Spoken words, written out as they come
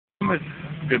Thomas.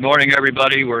 Good morning,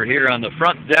 everybody. We're here on the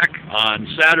front deck on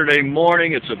Saturday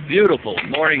morning. It's a beautiful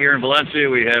morning here in Valencia.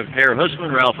 We have Herr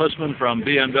Hussmann, Ralf Hussmann from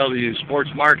BMW Sports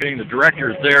Marketing, the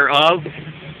director thereof,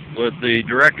 with the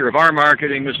director of our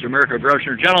marketing, Mr. Mirko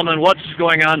Groeschner. Gentlemen, what's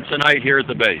going on tonight here at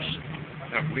the base?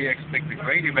 We expect a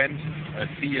great event,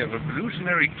 see a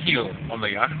revolutionary keel on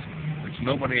the yacht, which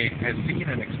nobody has seen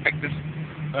and expected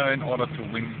in order to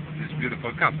win this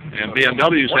beautiful cup. And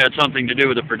BMW's had something to do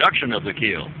with the production of the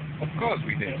keel. Of course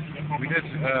we did. We did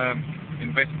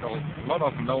invest a lot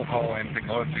of know-how and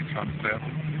technology transfer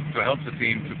to help the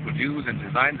team to produce and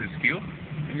design this keel.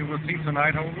 And you will see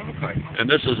tonight how it will look like. And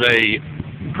this is a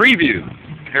preview,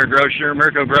 Herr Groeschner,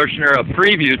 Mirko Groeschner, a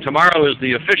preview. Tomorrow is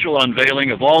the official unveiling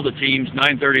of all the teams,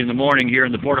 9:30 in the morning here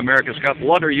in the Port Americas Cup.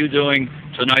 What are you doing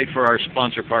tonight for our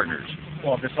sponsor partners?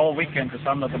 Well, this whole weekend is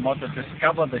under the motto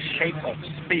Discover the Shape of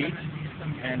Speed.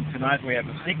 And tonight we have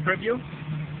a sneak preview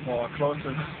for our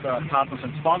closest partners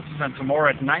and sponsors. And tomorrow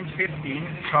at 9:15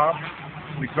 sharp,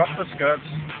 we drop the skirts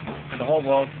and the whole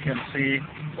world can see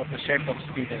what the shape of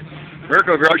speed is.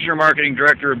 Mirko Groeschner, Marketing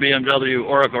Director of BMW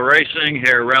ORACLE Racing,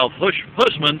 Herr Ralf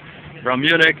Hussmann from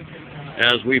Munich,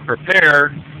 as we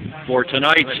prepare for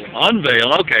tonight's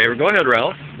unveil. Okay, go ahead,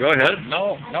 Ralf. Go ahead.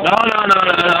 No.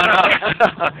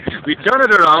 We turn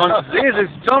it around. This is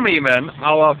Tom Ehman,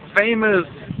 our famous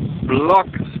blog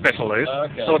specialist.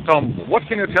 Okay. So, Tom, what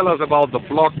can you tell us about the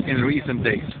blog in recent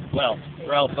days? Well,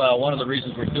 Ralf, one of the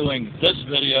reasons we're doing this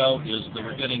video is that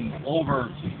we're getting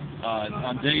over,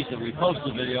 on days that we post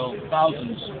the video,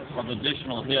 thousands of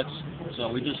additional hits. So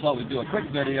we just thought we'd do a quick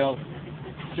video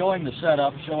showing the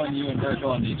setup, showing you and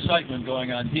Mirko and the excitement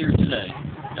going on here today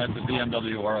at the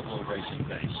BMW ORACLE Racing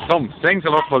base. Tom, thanks a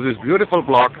lot for this beautiful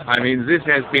blog. I mean, this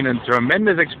has been a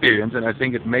tremendous experience, and I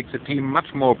think it makes the team much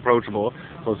more approachable.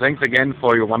 So thanks again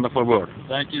for your wonderful work.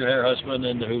 Thank you, Herr Hussmann,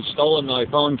 and who's stolen my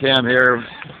phone cam here.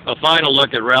 A final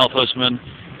look at Ralf Hussmann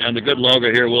and the good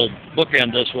logo here. We'll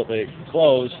bookend this with a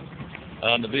close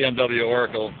on the BMW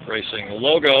ORACLE Racing. The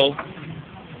logo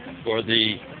for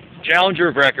the Challenger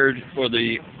of Record for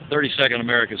the 32nd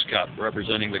America's Cup,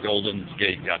 representing the Golden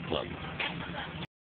Gate Yacht Club.